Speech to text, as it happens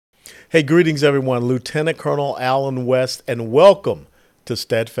Hey, greetings, everyone. Lieutenant Colonel Alan West, and welcome to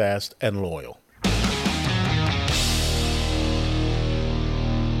Steadfast and Loyal. You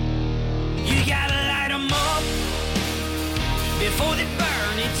gotta light 'em up before they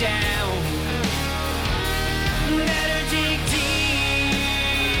burn it down. Better dig deep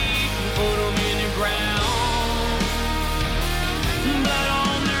and put 'em in the ground. Blood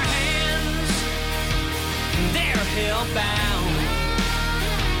on their hands, they're hellbound.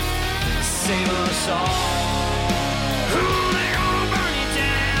 Save us all. Ooh, they're gonna burn it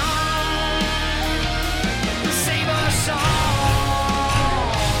down. Save us all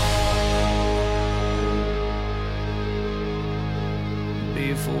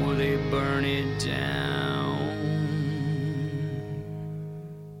before they burn it down.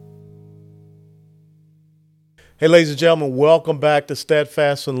 Hey, ladies and gentlemen, welcome back to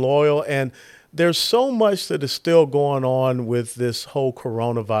Steadfast and Loyal. And there's so much that is still going on with this whole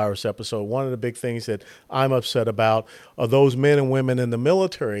coronavirus episode. One of the big things that I'm upset about are those men and women in the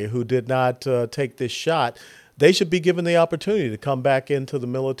military who did not take this shot. They should be given the opportunity to come back into the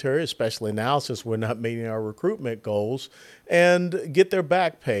military, especially now since we're not meeting our recruitment goals, and get their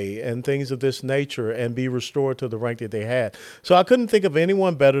back pay and things of this nature and be restored to the rank that they had. So I couldn't think of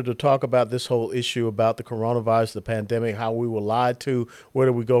anyone better to talk about this whole issue about the coronavirus, the pandemic, how we were lied to, where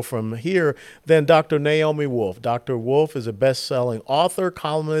do we go from here, than Dr. Naomi Wolf. Dr. Wolf is a best-selling author,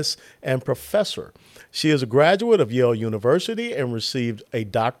 columnist, and professor. She is a graduate of Yale University and received a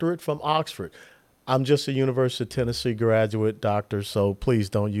doctorate from Oxford. I'm just a University of Tennessee graduate, doctor, so please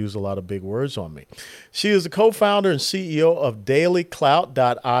don't use a lot of big words on me. She is the co-founder and CEO of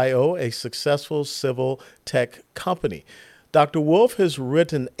dailyclout.io, a successful civil tech company. Dr. Wolf has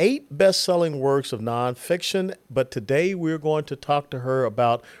written 8 best-selling works of nonfiction, but today we're going to talk to her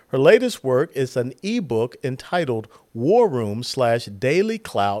about her latest work. It's an ebook entitled War Room / Daily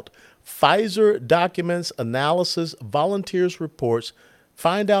Clout, Pfizer Documents, Analysis, Volunteers Reports.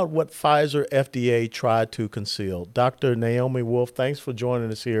 Find out what Pfizer FDA tried to conceal. Dr. Naomi Wolf, thanks for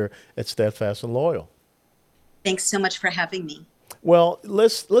joining us here at Steadfast and Loyal. Thanks so much for having me. Well,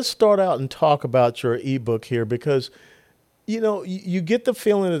 let's start out and talk about your ebook here because, you get the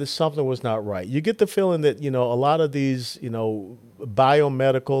feeling that something was not right. You get the feeling that, a lot of these,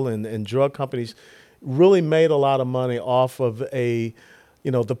 biomedical and drug companies really made a lot of money off of the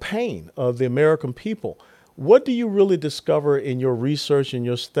pain of the American people. What do you really discover in your research and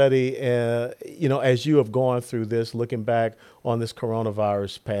your study, as you have gone through this, looking back on this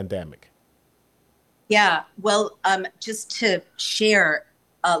coronavirus pandemic? Yeah, well, just to share,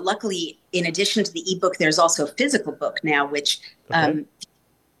 luckily, in addition to the ebook, there's also a physical book now, which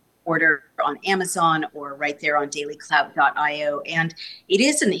order on Amazon or right there on dailyclout.io. And it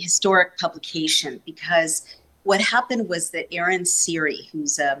is an historic publication because what happened was that Aaron Siri,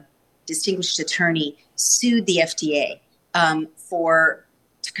 who's a distinguished attorney, sued the FDA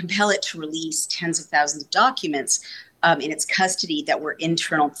to compel it to release tens of thousands of documents in its custody that were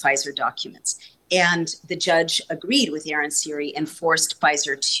internal Pfizer documents. And the judge agreed with Aaron Siri and forced the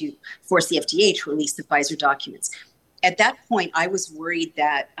FDA to release the Pfizer documents. At that point, I was worried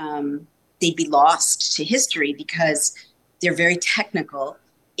that they'd be lost to history because they're very technical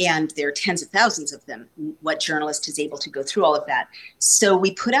and there are tens of thousands of them. What journalist is able to go through all of that? So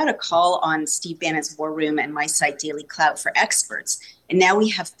we put out a call on Steve Bannon's War Room and my site, Daily Clout, for experts. And now we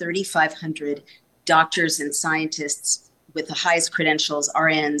have 3,500 doctors and scientists with the highest credentials,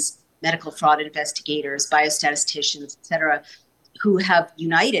 RNs, medical fraud investigators, biostatisticians, et cetera, who have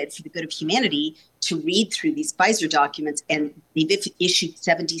united for the good of humanity to read through these Pfizer documents, and they've issued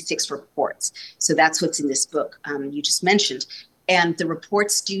 76 reports. So that's what's in this book you just mentioned. And the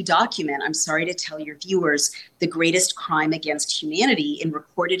reports do document, I'm sorry to tell your viewers, the greatest crime against humanity in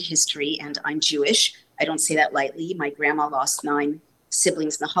recorded history. And I'm Jewish. I don't say that lightly. My grandma lost 9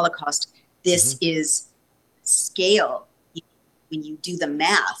 siblings in the Holocaust. This is scale. When you do the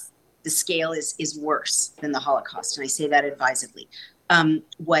math, the scale is worse than the Holocaust. And I say that advisedly.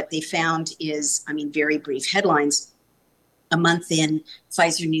 What they found is, very brief headlines. A month in,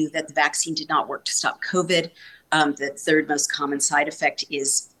 Pfizer knew that the vaccine did not work to stop COVID. The third most common side effect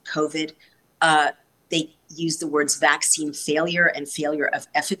is COVID. They used the words vaccine failure and failure of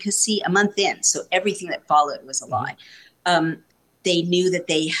efficacy a month in. So everything that followed was a lie. They knew that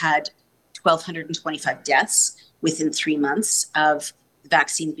they had 1,225 deaths within 3 months of the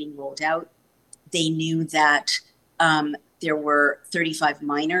vaccine being rolled out. They knew that there were 35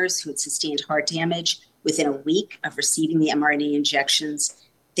 minors who had sustained heart damage within a week of receiving the mRNA injections.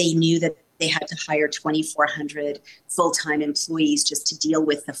 They knew that they had to hire 2,400 full-time employees just to deal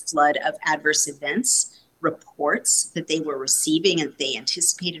with the flood of adverse events reports that they were receiving and they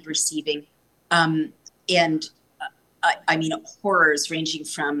anticipated receiving. And I mean, horrors ranging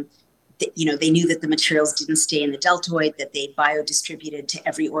from, they knew that the materials didn't stay in the deltoid, that they biodistributed to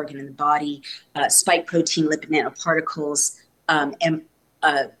every organ in the body, spike protein, lipid nanoparticles, and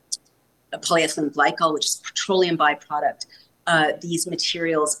polyethylene glycol, which is a petroleum byproduct. These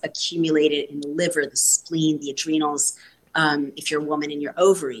materials accumulated in the liver, the spleen, the adrenals, if you're a woman, in your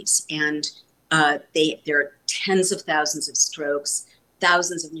ovaries. And there are tens of thousands of strokes,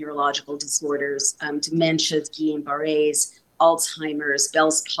 thousands of neurological disorders, dementias, Guillain-Barré's, Alzheimer's,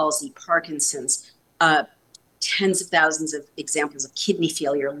 Bell's palsy, Parkinson's, tens of thousands of examples of kidney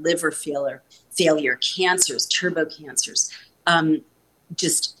failure, liver failure, cancers, turbo cancers,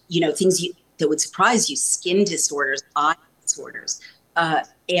 just, things that would surprise you, skin disorders, eye disorders.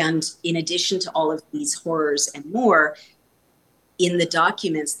 And in addition to all of these horrors and more, in the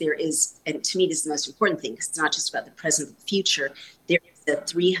documents, there is, and to me, this is the most important thing, because it's not just about the present and the future, there is a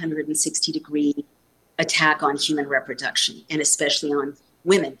 360-degree attack on human reproduction, and especially on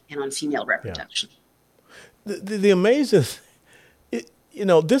women and on female reproduction. Yeah. The amazing,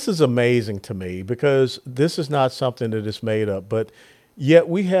 this is amazing to me, because this is not something that is made up, but yet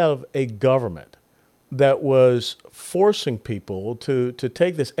we have a government that was forcing people to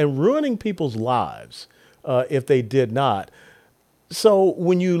take this and ruining people's lives if they did not. So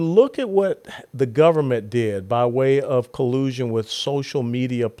when you look at what the government did by way of collusion with social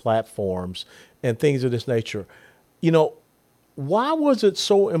media platforms and things of this nature, why was it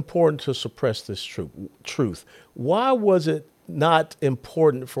so important to suppress this truth? Why was it not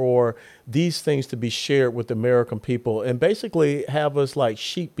important for these things to be shared with the American people and basically have us like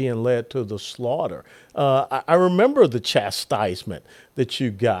sheep being led to the slaughter? I remember the chastisement that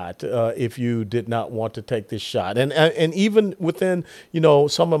you got if you did not want to take this shot. And even within,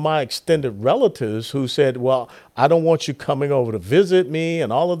 some of my extended relatives who said, well, I don't want you coming over to visit me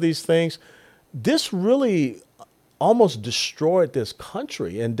and all of these things. This really almost destroyed this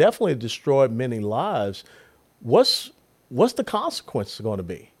country and definitely destroyed many lives. What's the consequence going to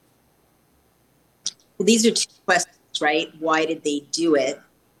be? Well, these are two questions, right? Why did they do it?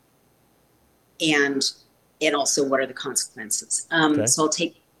 And also, what are the consequences? Okay. So I'll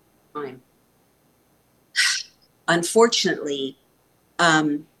take time. Unfortunately,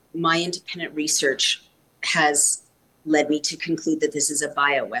 my independent research has led me to conclude that this is a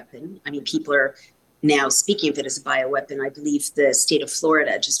bioweapon. I mean, people are now speaking of it as a bioweapon. I believe the state of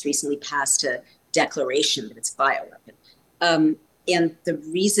Florida just recently passed a declaration that it's a bioweapon. And the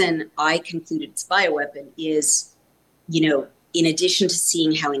reason I concluded it's a bioweapon is, in addition to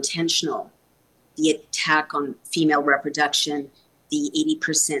seeing how intentional the attack on female reproduction, the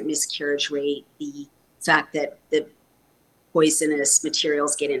 80% miscarriage rate, the fact that the poisonous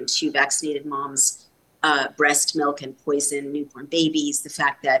materials get into vaccinated moms' breast milk and poison newborn babies, the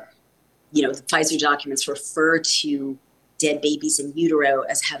fact that, the Pfizer documents refer to dead babies in utero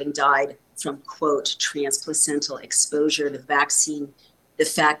as having died from, quote, transplacental exposure to the vaccine, the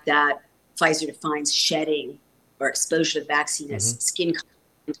fact that Pfizer defines shedding or exposure to the vaccine as skin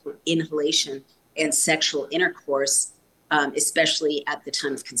inhalation and sexual intercourse, especially at the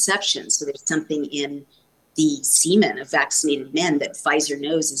time of conception. So there's something in the semen of vaccinated men that Pfizer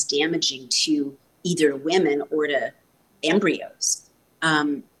knows is damaging to either to women or to embryos.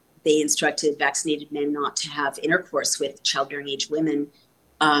 They instructed vaccinated men not to have intercourse with childbearing age women,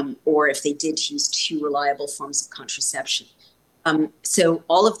 or if they did, to use two reliable forms of contraception. So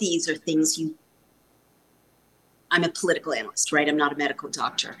all of these are things I'm a political analyst, right? I'm not a medical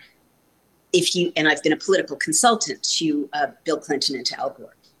doctor. And I've been a political consultant to Bill Clinton and to Al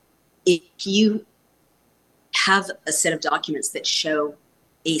Gore. If you have a set of documents that show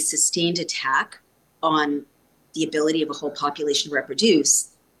a sustained attack on the ability of a whole population to reproduce,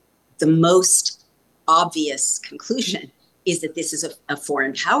 the most obvious conclusion is that this is a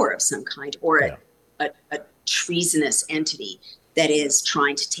foreign power of some kind, or a treasonous entity that is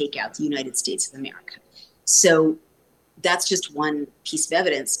trying to take out the United States of America. So that's just one piece of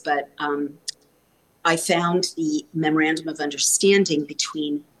evidence. But I found the memorandum of understanding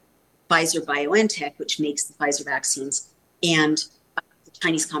between Pfizer-BioNTech, which makes the Pfizer vaccines, and the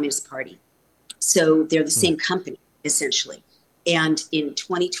Chinese Communist Party. So they're the same company, essentially. And in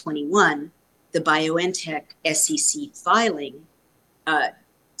 2021, the BioNTech SEC filing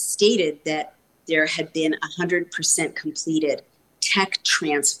stated that there had been 100% completed tech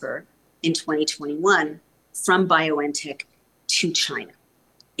transfer in 2021 from BioNTech to China.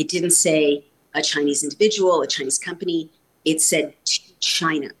 It didn't say a Chinese individual, a Chinese company. It said to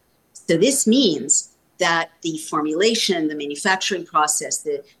China. So this means that the formulation, the manufacturing process,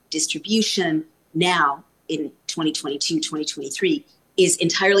 the distribution now in 2022, 2023 is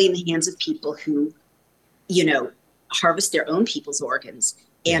entirely in the hands of people who, harvest their own people's organs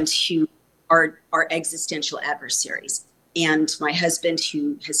and who are existential adversaries. And my husband,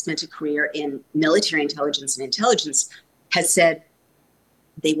 who has spent a career in military intelligence and intelligence, has said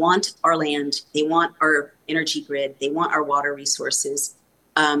they want our land, they want our energy grid, they want our water resources,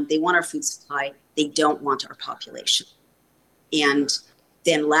 they want our food supply, they don't want our population. And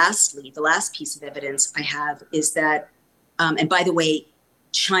then lastly, the last piece of evidence I have is that, and by the way,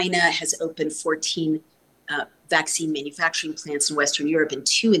 China has opened 14 vaccine manufacturing plants in Western Europe and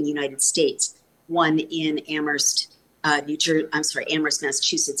 2 in the United States, one in Amherst, Amherst,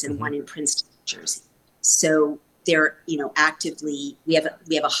 Massachusetts, and one in Princeton, New Jersey. So they're, actively, we have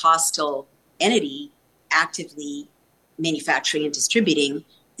a hostile entity actively manufacturing and distributing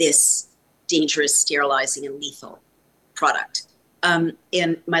this dangerous, sterilizing, and lethal product. And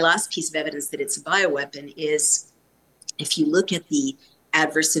my last piece of evidence that it's a bioweapon is, if you look at the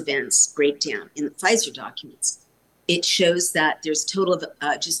adverse events breakdown in the Pfizer documents, it shows that there's a total of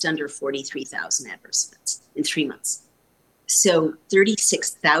just under 43,000 adverse events in 3 months. So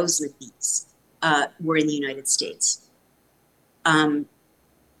 36,000 of these were in the United States. The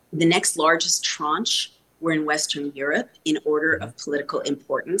next largest tranche were in Western Europe in order of political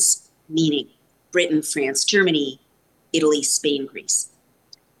importance, meaning Britain, France, Germany, Italy, Spain, Greece.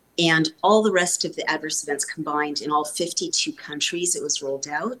 And all the rest of the adverse events combined in all 52 countries it was rolled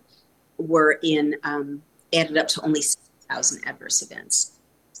out were added up to only 6,000 adverse events.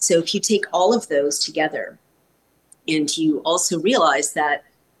 So if you take all of those together, and you also realize that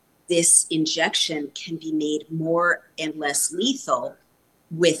this injection can be made more and less lethal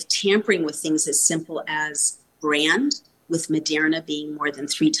with tampering with things as simple as brand, with Moderna being more than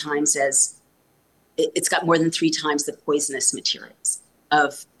 3 times it's got more than 3 times the poisonous materials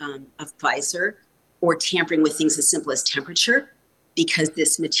of Pfizer, or tampering with things as simple as temperature, because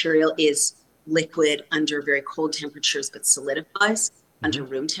this material is liquid under very cold temperatures but solidifies under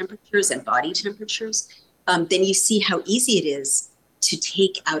room temperatures and body temperatures, then you see how easy it is to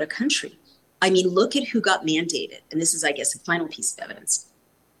take out a country. I mean, look at who got mandated. And this is, I guess, a final piece of evidence.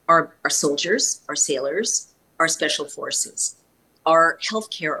 Our soldiers, our sailors, our special forces, our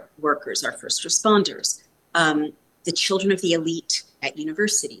healthcare workers, our first responders, the children of the elite at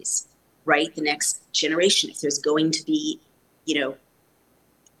universities, right? The next generation. If there's going to be,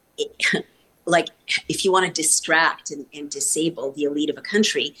 like, if you want to distract and disable the elite of a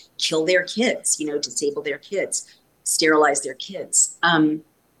country, kill their kids, disable their kids, sterilize their kids.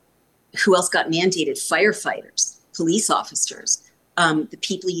 Who else got mandated? Firefighters, police officers, the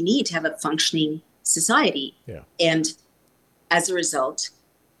people you need to have a functioning society. Yeah. And as a result,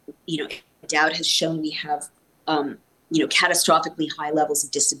 Dowd has shown we have, catastrophically high levels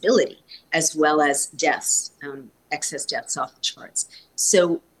of disability, as well as deaths, excess deaths off the charts.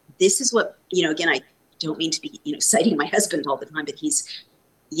 So this is what, again, I don't mean to be, citing my husband all the time, but he's,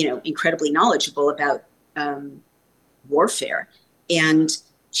 incredibly knowledgeable about warfare. And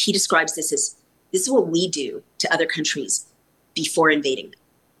he describes this is what we do to other countries before invading them.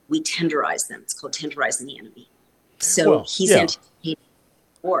 We tenderize them. It's called tenderizing the enemy. So he's anticipating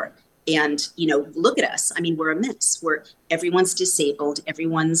war. And, look at us. I mean, we're a mess. Everyone's disabled.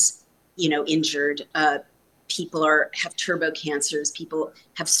 Everyone's, injured. People have turbo cancers. People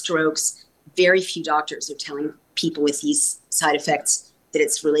have strokes. Very few doctors are telling people with these side effects that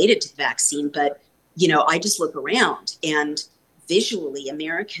it's related to the vaccine. But, I just look around, and visually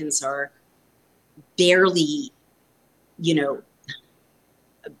Americans are barely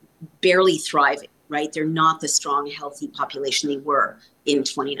thriving, right? They're not the strong, healthy population they were in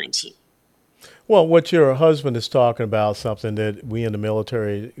 2019. Well, what your husband is talking about, something that we in the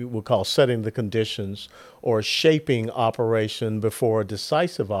military would call setting the conditions or shaping operation before a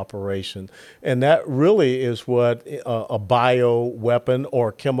decisive operation. And that really is what a bio weapon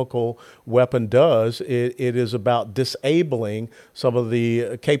or chemical weapon does. It is about disabling some of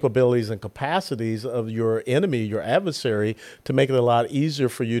the capabilities and capacities of your enemy, your adversary, to make it a lot easier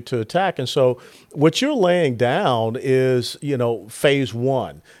for you to attack. And so what you're laying down is, phase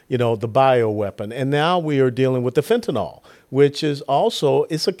 1, the bio weapon. And now we are dealing with the fentanyl, which is also,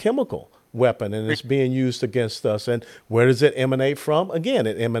 it's a chemical weapon, and it's being used against us. And where does it emanate from? Again,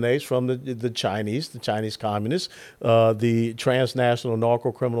 it emanates from the Chinese communists, the transnational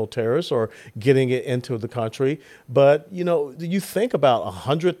narco-criminal terrorists are getting it into the country. But, you think about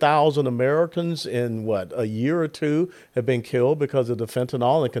 100,000 Americans in a year or two have been killed because of the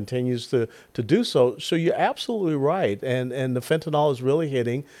fentanyl, and continues to do so. So you're absolutely right. And the fentanyl is really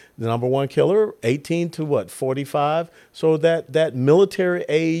hitting the number one killer, 18 to 45. So that military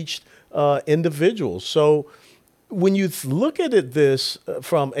aged individuals. So when you look at this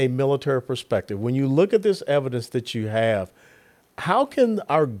from a military perspective, when you look at this evidence that you have, how can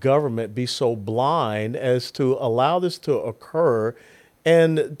our government be so blind as to allow this to occur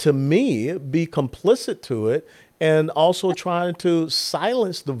and, to me, be complicit to it, and also trying to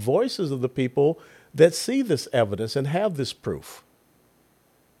silence the voices of the people that see this evidence and have this proof?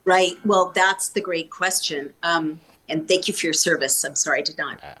 Right. Well, that's the great question. And thank you for your service. I'm sorry I did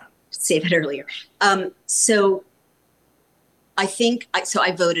not say that earlier. So I think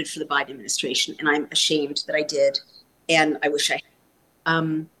I voted for the Biden administration, and I'm ashamed that I did, and I wish I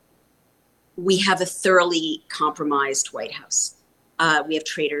had. We have a thoroughly compromised White House. We have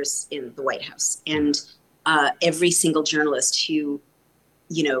traitors in the White House, and every single journalist who,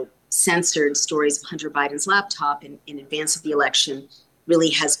 censored stories of Hunter Biden's laptop in advance of the election really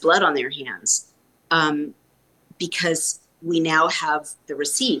has blood on their hands, because we now have the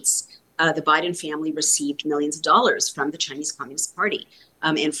receipts. The Biden family received millions of dollars from the Chinese Communist Party,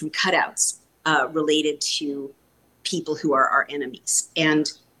 and from cutouts related to people who are our enemies.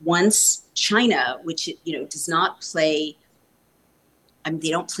 And once China, which does not play, they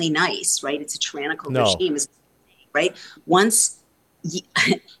don't play nice, right? It's a tyrannical regime, right? Once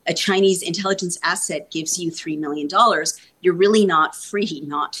a Chinese intelligence asset gives you $3 million, you're really not free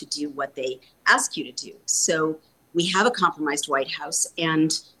not to do what they ask you to do. So we have a compromised White House,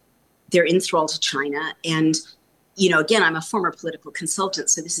 and they're enthralled to China. And, again, I'm a former political consultant,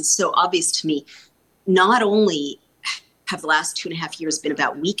 so this is so obvious to me. Not only have the last 2.5 years been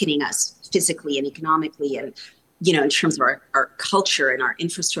about weakening us physically and economically, and, in terms of our culture and our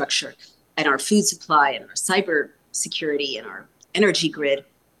infrastructure and our food supply and our cyber security and our energy grid,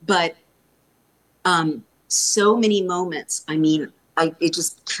 but so many moments, it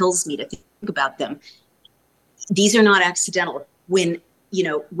just kills me to think about them. These are not accidental. When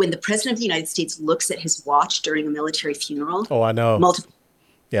the president of the United States looks at his watch during a military funeral. Oh, I know.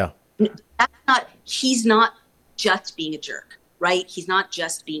 Yeah. He's not just being a jerk, right? He's not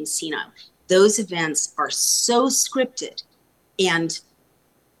just being senile. Those events are so scripted, and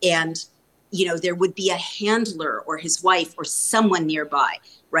there would be a handler or his wife or someone nearby,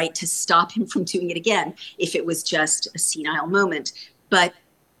 right, to stop him from doing it again if it was just a senile moment. But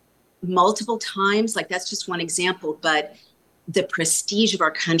multiple times, like, that's just one example, but the prestige of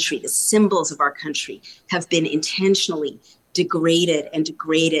our country, the symbols of our country have been intentionally degraded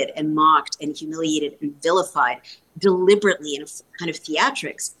and mocked and humiliated and vilified deliberately in a kind of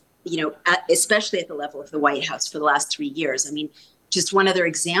theatrics, especially at the level of the White House for the last 3 years. Just one other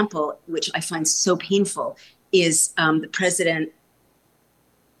example, which I find so painful, is the president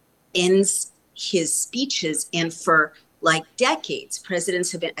ends his speeches, and for like decades,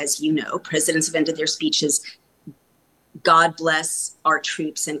 presidents have ended their speeches, "God bless our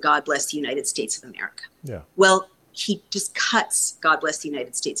troops and God bless the United States of America." Yeah. Well, he just cuts "God bless the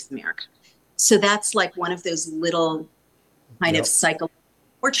United States of America." So that's like one of those little kind of psychological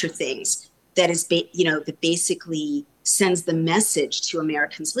torture things that is, that basically sends the message to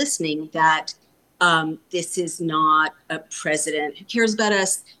Americans listening that this is not a president who cares about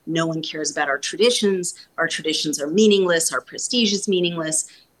us. No one cares about our traditions. Our traditions are meaningless. Our prestige is meaningless.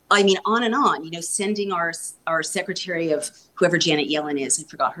 On and on, sending our secretary of whoever Janet Yellen is, I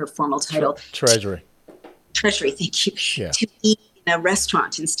forgot her formal title. Treasury, thank you. Yeah. To eat in a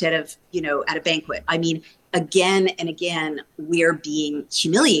restaurant instead of, at a banquet. Again and again, we're being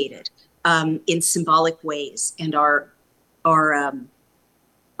humiliated in symbolic ways, and our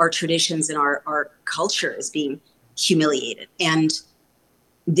traditions and our culture is being humiliated. And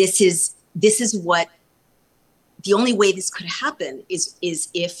this is what the only way this could happen is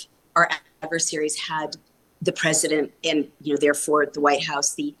if our adversaries had the president and, therefore the White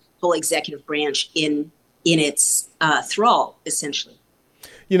House, the whole executive branch in its thrall, essentially.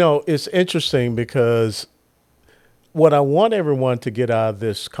 It's interesting because what I want everyone to get out of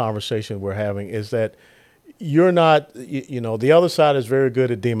this conversation we're having is that you're not, the other side is very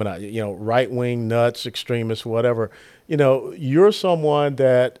good at demonizing, right-wing nuts, extremists, whatever. You're someone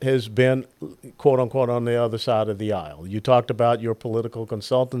that has been, quote unquote, on the other side of the aisle. You talked about your political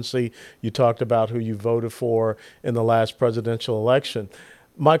consultancy. You talked about who you voted for in the last presidential election.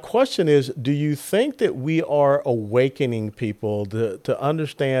 My question is, do you think that we are awakening people to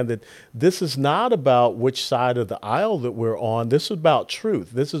understand that this is not about which side of the aisle that we're on? This is about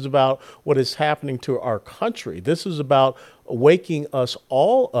truth. This is about what is happening to our country. This is about waking us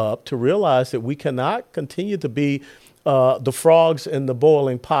all up to realize that we cannot continue to be the frogs in the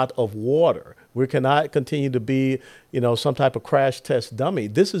boiling pot of water. We cannot continue to be, some type of crash test dummy.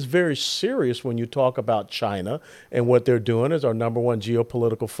 This is very serious when you talk about China and what they're doing as our number one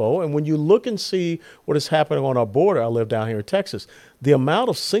geopolitical foe. And when you look and see what is happening on our border, I live down here in Texas, the amount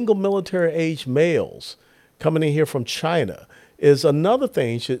of single military age males coming in here from China is another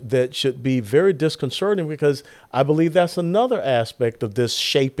thing that should be very disconcerting, because I believe that's another aspect of this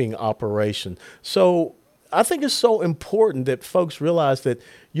shaping operation. So I think it's so important that folks realize that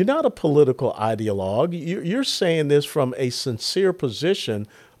you're not a political ideologue. You're saying this from a sincere position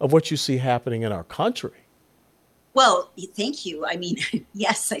of what you see happening in our country. Well, thank you. I mean,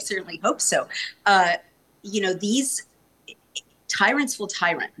 yes, I certainly hope so. These tyrants will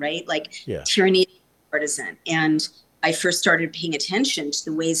tyrant, right? Like, Yeah. tyranny is partisan. And I first started paying attention to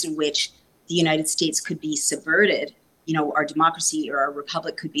the ways in which the United States could be subverted. Our democracy or our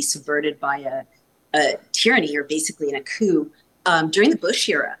republic could be subverted by a tyranny, or basically in a coup, during the Bush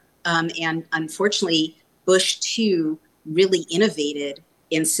era. And unfortunately, Bush too really innovated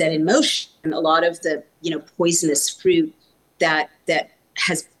and set in motion a lot of the poisonous fruit that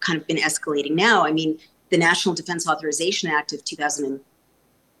has kind of been escalating now. I mean, the National Defense Authorization Act of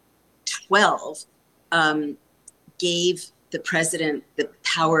 2012 gave the president the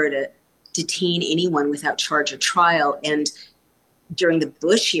power to detain anyone without charge or trial. And during the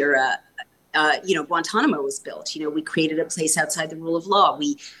Bush era, Guantanamo was built. We created a place outside the rule of law.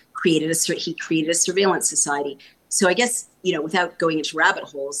 He created a surveillance society. So I guess, without going into rabbit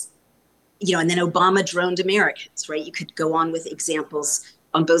holes, and then Obama droned Americans, right? You could go on with examples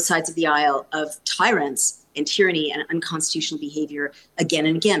on both sides of the aisle of tyrants and tyranny and unconstitutional behavior again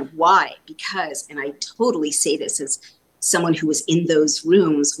and again. Why? Because, and I totally say this as someone who was in those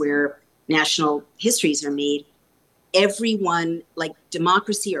rooms where national histories are made, everyone, like,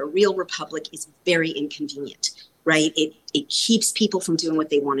 democracy or a real republic is very inconvenient, right? It keeps people from doing what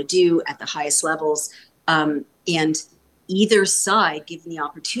they want to do at the highest levels. And either side, given the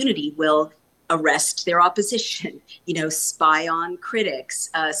opportunity, will arrest their opposition, spy on critics,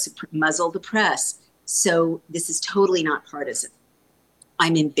 muzzle the press. So this is totally not partisan.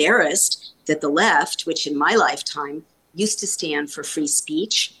 I'm embarrassed that the left, which in my lifetime used to stand for free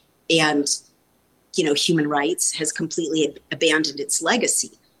speech and human rights, has completely abandoned its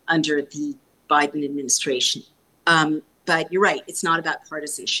legacy under the Biden administration. But you're right, it's not about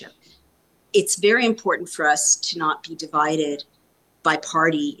partisanship. It's very important for us to not be divided by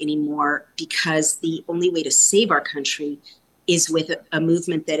party anymore, because the only way to save our country is with a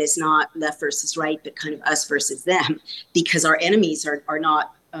movement that is not left versus right, but kind of us versus them, because our enemies are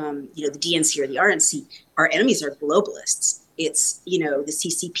not, the DNC or the RNC. Our enemies are globalists. It's, the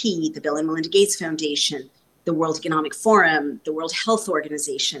CCP, the Bill and Melinda Gates Foundation, the World Economic Forum, the World Health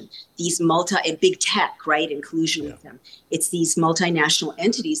Organization, these big tech, right, in collusion with them. It's these multinational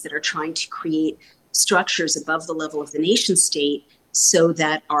entities that are trying to create structures above the level of the nation state so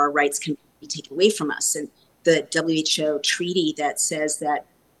that our rights can be taken away from us. And the WHO treaty that says that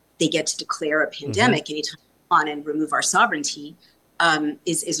they get to declare a pandemic anytime they want and remove our sovereignty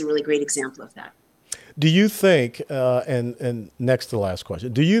is a really great example of that. Do you think, and next to the last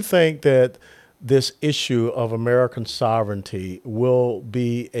question, do you think that this issue of American sovereignty will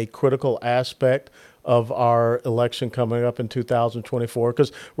be a critical aspect of our election coming up in 2024?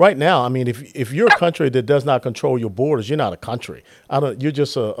 Because right now, I mean, if you're a country that does not control your borders, you're not a country. You're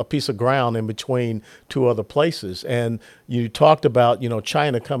just a piece of ground in between two other places. And you talked about,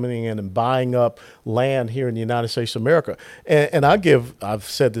 China coming in and buying up land here in the United States of America. And I've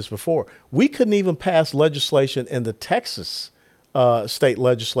said this before, we couldn't even pass legislation in the Texas state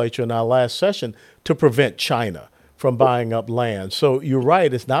legislature in our last session to prevent China from buying up land. So you're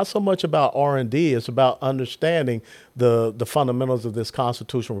right. It's not so much about R&D. It's about understanding the fundamentals of this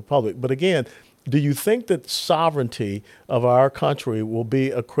constitutional republic. But again, do you think that sovereignty of our country will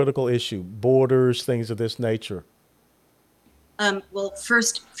be a critical issue? Borders, things of this nature? Well,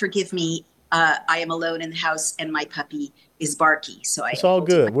 first, forgive me. I am alone in the house and my puppy is barky. So it's all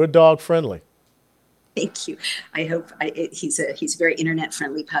good. We're dog friendly. Thank you. I hope he's a very internet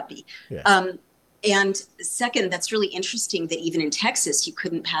friendly puppy. Yeah. And second, that's really interesting that even in Texas, you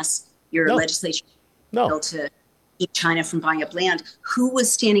couldn't pass your legislation bill to keep China from buying up land. Who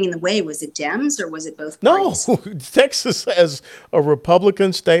was standing in the way? Was it Dems or was it both parties? No, Texas has a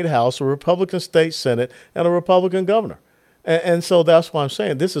Republican state House, a Republican state Senate, and a Republican governor. And so that's why I'm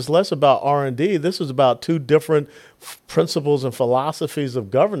saying this is less about R&D. This is about two different principles and philosophies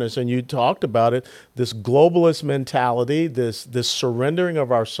of governance. And you talked about it, this globalist mentality, this surrendering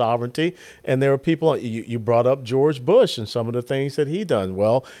of our sovereignty. And there are people, you brought up George Bush and some of the things that he done.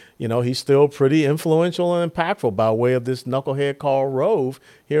 Well, he's still pretty influential and impactful by way of this knucklehead called Rove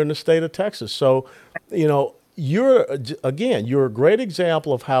here in the state of Texas. So, you're a great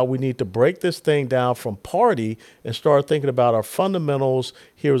example of how we need to break this thing down from party and start thinking about our fundamentals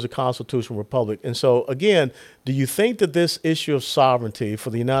here as a constitutional republic. And so, again, do you think that this issue of sovereignty for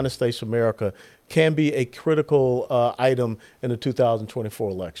the United States of America can be a critical item in the 2024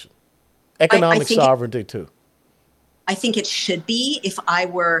 election? Economic sovereignty, too. I think it should be. If I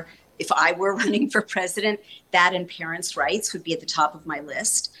were running for president, that and parents' rights would be at the top of my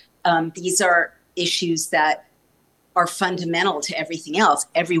list. These are issues that are fundamental to everything else.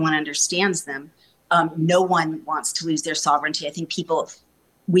 Everyone understands them. No one wants to lose their sovereignty. I think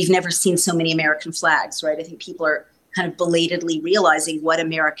we've never seen so many American flags, right? I think people are kind of belatedly realizing what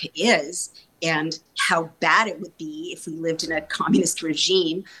America is and how bad it would be if we lived in a communist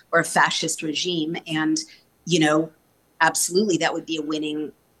regime or a fascist regime. And, absolutely, that would be a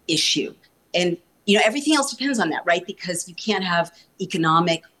winning issue. And everything else depends on that, right? Because you can't have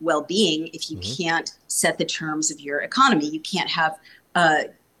economic well-being if you can't set the terms of your economy. You can't have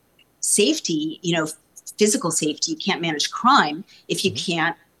safety, physical safety. You can't manage crime if you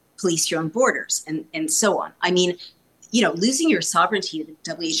can't police your own borders and so on. I mean, losing your sovereignty to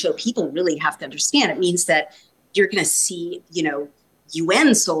the WHO, people really have to understand. It means that you're going to see,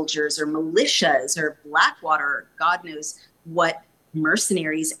 UN soldiers or militias or Blackwater, God knows what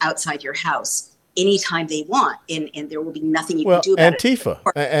mercenaries outside your house anytime they want, and there will be nothing you can do about Antifa.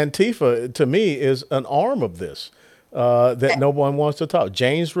 it. Antifa, to me, is an arm of this that no one wants to talk.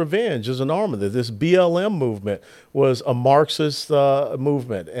 Jane's Revenge is an arm of this. This BLM movement was a Marxist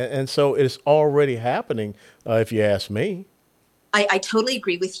movement, and so it's already happening, if you ask me. I totally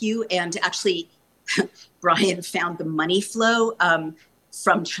agree with you, and actually, Brian found the money flow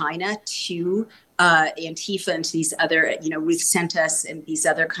from China to Antifa and to these other, Ruth sent us and these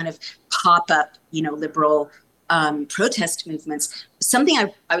other kind of pop-up, liberal protest movements. Something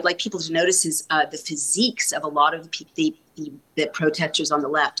I would like people to notice is the physiques of a lot of the protesters on the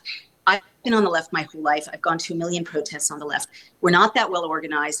left. I've been on the left my whole life. I've gone to 1 million protests on the left. We're not that well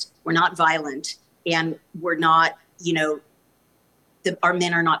organized. We're not violent. And we're not, our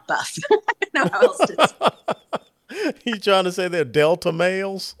men are not buff. I don't know how else to say. You trying to say they're Delta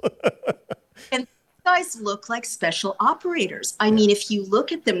males? And guys look like special operators. I mean, if you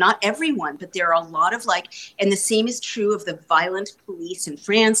look at them, not everyone, but there are a lot of and the same is true of the violent police in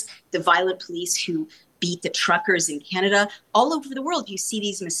France, the violent police who beat the truckers in Canada. All over the world, you see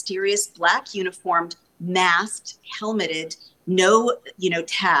these mysterious black uniformed, masked, helmeted, no,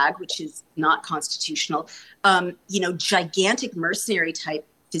 tag, which is not constitutional, gigantic mercenary type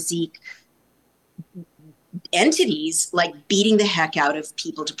physique entities beating the heck out of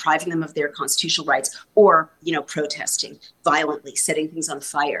people, depriving them of their constitutional rights, or, protesting violently, setting things on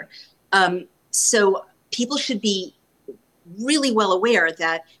fire. So people should be really well aware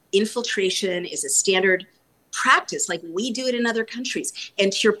that infiltration is a standard practice, like we do it in other countries.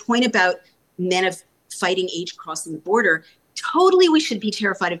 And to your point about men of fighting age crossing the border, totally we should be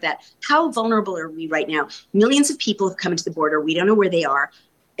terrified of that. How vulnerable are we right now? Millions of people have come into the border. We don't know where they are.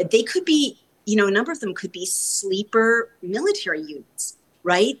 They could be, a number of them could be sleeper military units,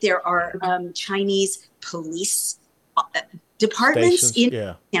 right? There are Chinese police departments Stations, in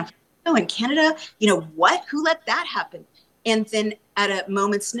San Francisco and Canada. Who let that happen? And then at a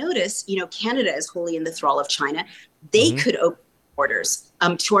moment's notice, Canada is wholly in the thrall of China. They could open borders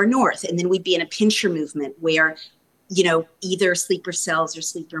to our north. And then we'd be in a pincher movement where, either sleeper cells or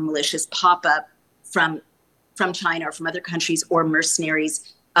sleeper militias pop up from China or from other countries, or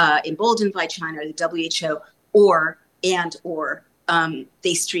mercenaries emboldened by China or the WHO, or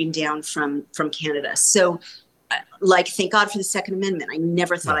they stream down from Canada. So, thank God for the Second Amendment. I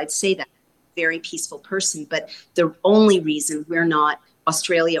never thought I'd say that. Very peaceful person, but the only reason we're not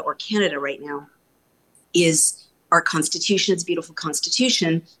Australia or Canada right now is our Constitution. It's a beautiful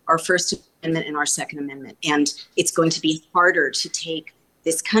Constitution, our First Amendment and our Second Amendment. And it's going to be harder to take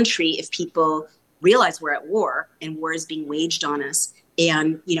this country if people realize we're at war and war is being waged on us.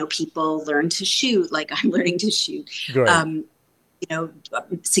 And, people learn to shoot like I'm learning to shoot,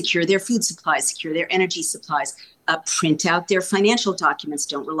 secure their food supplies, secure their energy supplies, print out their financial documents,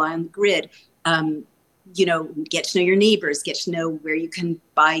 don't rely on the grid, get to know your neighbors, get to know where you can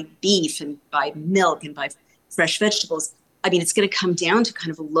buy beef and buy milk and buy fresh vegetables. I mean, it's going to come down to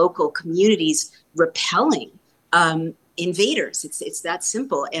kind of local communities repelling invaders. It's that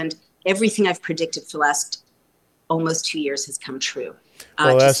simple. And everything I've predicted for the last almost 2 years has come true.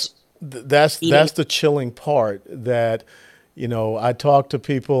 Well, Just eating. that's the chilling part. That I talk to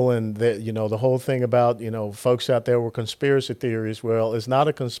people, and that the whole thing about folks out there with conspiracy theories. Well, it's not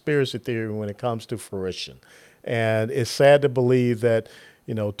a conspiracy theory when it comes to fruition, and it's sad to believe that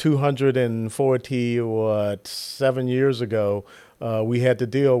 247 years ago. We had to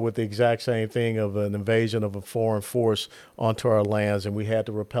deal with the exact same thing of an invasion of a foreign force onto our lands, and we had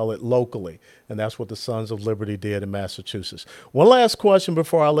to repel it locally. And that's what the Sons of Liberty did in Massachusetts. One last question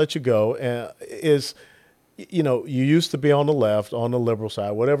before I let you go is, you used to be on the left, on the liberal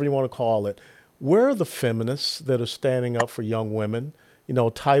side, whatever you want to call it. Where are the feminists that are standing up for young women?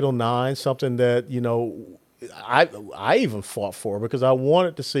 Title IX, something that, I even fought for because I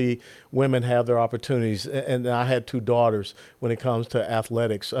wanted to see women have their opportunities, and I had two daughters when it comes to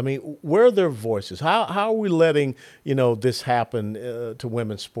athletics. I mean, where are their voices? How are we letting this happen to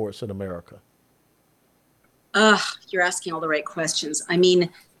women's sports in America? You're asking all the right questions. I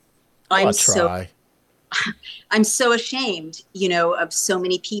mean, Oh, I I'm so try. I'm so ashamed, of so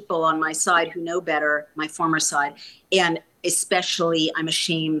many people on my side who know better, my former side. And especially I'm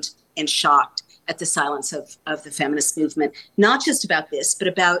ashamed and shocked at the silence of the feminist movement, not just about this, but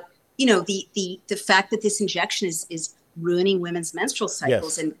about, the fact that this injection is ruining women's menstrual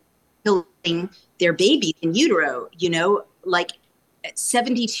cycles Yes. and killing their baby in utero, like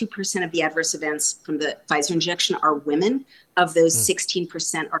 72% of the adverse events from the Pfizer injection are women. Of those,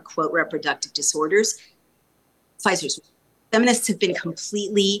 16% are quote reproductive disorders. Pfizer's feminists have been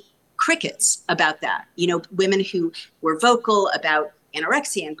completely crickets about that. Women who were vocal about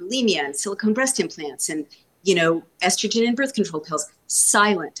anorexia and bulimia and silicone breast implants and, estrogen and birth control pills,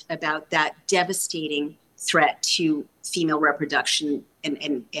 silent about that devastating threat to female reproduction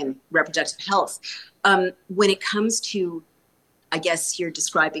and reproductive health. When it comes to, I guess you're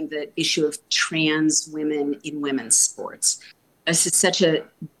describing the issue of trans women in women's sports. This is such a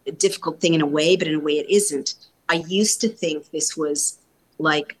difficult thing in a way, but in a way it isn't. I used to think this was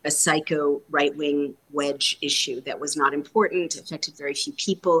like a psycho right-wing wedge issue that was not important, affected very few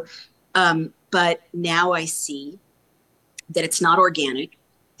people. But now I see that it's not organic.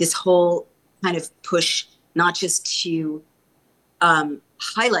 This whole kind of push, not just to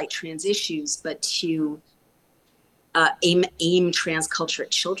highlight trans issues, but to aim trans culture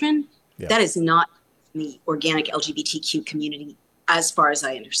at children, Yeah. that is not the organic LGBTQ community, as far as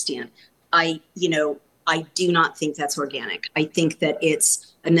I understand. I do not think that's organic. I think that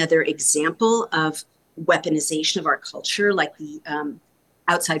it's another example of weaponization of our culture, like the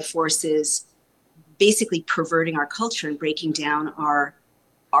outside forces basically perverting our culture and breaking down our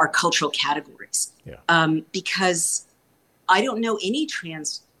cultural categories. Yeah. Because I don't know any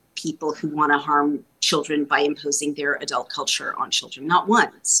trans people who want to harm children by imposing their adult culture on children. Not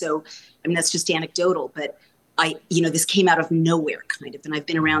one. So, I mean, that's just anecdotal, but this came out of nowhere kind of, and I've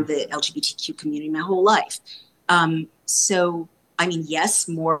been around the LGBTQ community my whole life. So, I mean, yes,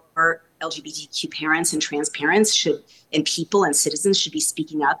 more LGBTQ parents and trans parents should, and people and citizens should be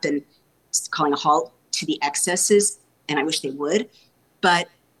speaking up and calling a halt to the excesses, and I wish they would, but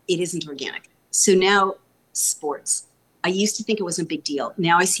it isn't organic. So now sports. I used to think it was a big deal.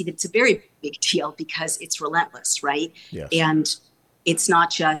 Now I see that it's a very big deal because it's relentless, right? Yes. And it's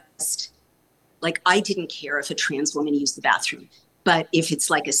not just like, I didn't care if a trans woman used the bathroom, but if it's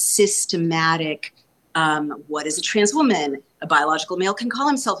like a systematic, what is a trans woman? A biological male can call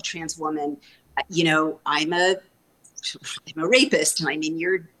himself a trans woman. I'm a rapist and I'm in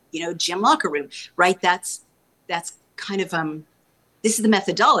your, gym locker room, right? That's kind of, this is the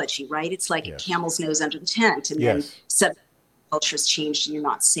methodology, right? It's like Yes. a camel's nose under the tent, and then Yes. subculture's changed and you're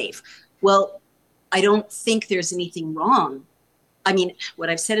not safe. Well, I don't think there's anything wrong. I mean, what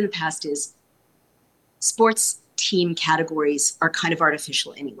I've said in the past is sports team categories are kind of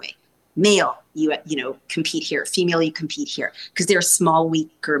artificial anyway. Male, you compete here. Female, you compete here, because there are small,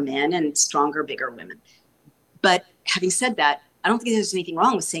 weaker men and stronger, bigger women. But having said that, I don't think there's anything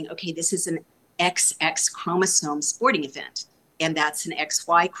wrong with saying, okay, this is an XX chromosome sporting event, and that's an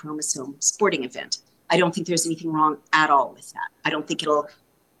XY chromosome sporting event. I don't think there's anything wrong at all with that. I don't think it'll,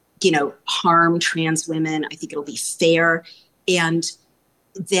 harm trans women. I think it'll be fair. And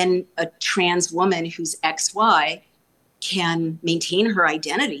then a trans woman who's XY can maintain her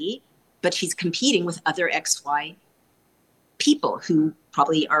identity, but she's competing with other XY people who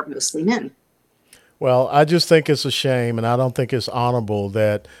probably are mostly men. Well, I just think it's a shame, and I don't think it's honorable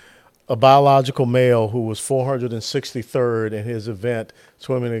that a biological male who was 463rd in his event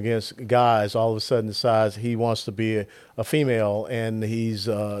swimming against guys, all of a sudden decides he wants to be a female, and he's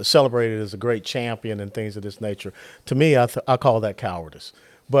celebrated as a great champion and things of this nature. To me, I call that cowardice.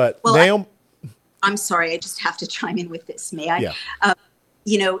 But Well, Naomi, I'm sorry, I just have to chime in with this. May I? yeah,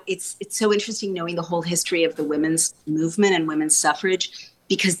 It's so interesting knowing the whole history of the women's movement and women's suffrage,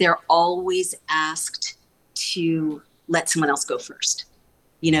 because they're always asked to let someone else go first.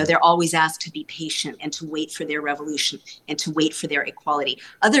 They're always asked to be patient and to wait for their revolution and to wait for their equality.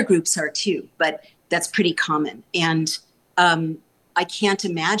 Other groups are too, but that's pretty common. And I can't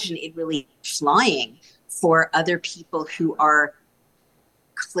imagine it really flying for other people who are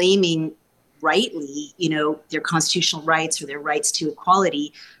claiming rightly, their constitutional rights or their rights to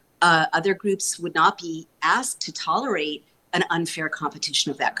equality. Other groups would not be asked to tolerate an unfair competition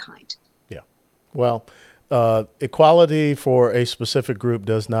of that kind. yeah. Well, equality for a specific group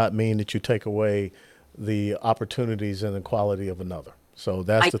does not mean that you take away the opportunities and equality of another. So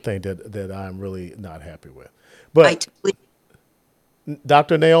that's the thing that I'm really not happy with. But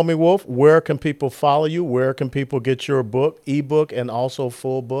Dr. Naomi Wolf, where can people follow you? Where can people get your book, ebook, and also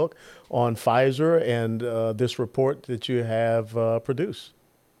full book on Pfizer and this report that you have produced?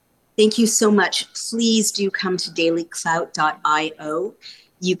 Thank you so much. Please do come to dailyclout.io.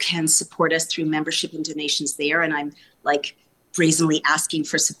 You can support us through membership and donations there. And I'm brazenly asking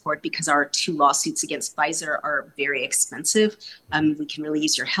for support because our 2 lawsuits against Pfizer are very expensive. We can really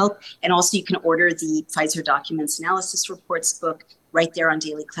use your help. And also you can order the Pfizer Documents Analysis Reports book right there on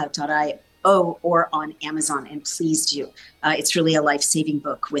dailyclout.io or on Amazon. And please do. It's really a life-saving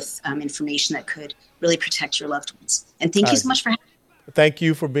book with information that could really protect your loved ones. And thank you so much for having me. Thank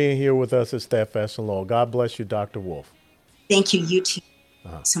you for being here with us at Steadfast and Loyal. God bless you, Dr. Wolf. Thank you. You too.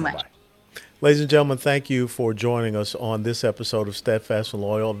 So much. Bye-bye. Ladies and gentlemen, thank you for joining us on this episode of Steadfast and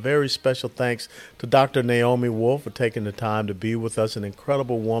Loyal. A very special thanks to Dr. Naomi Wolf for taking the time to be with us, an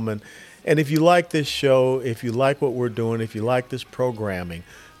incredible woman. And if you like this show, if you like what we're doing, if you like this programming,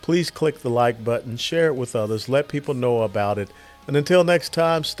 please click the like button, share it with others, let people know about it. And until next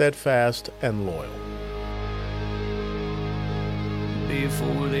time, steadfast and loyal.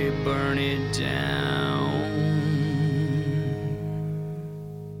 Before they burn it down.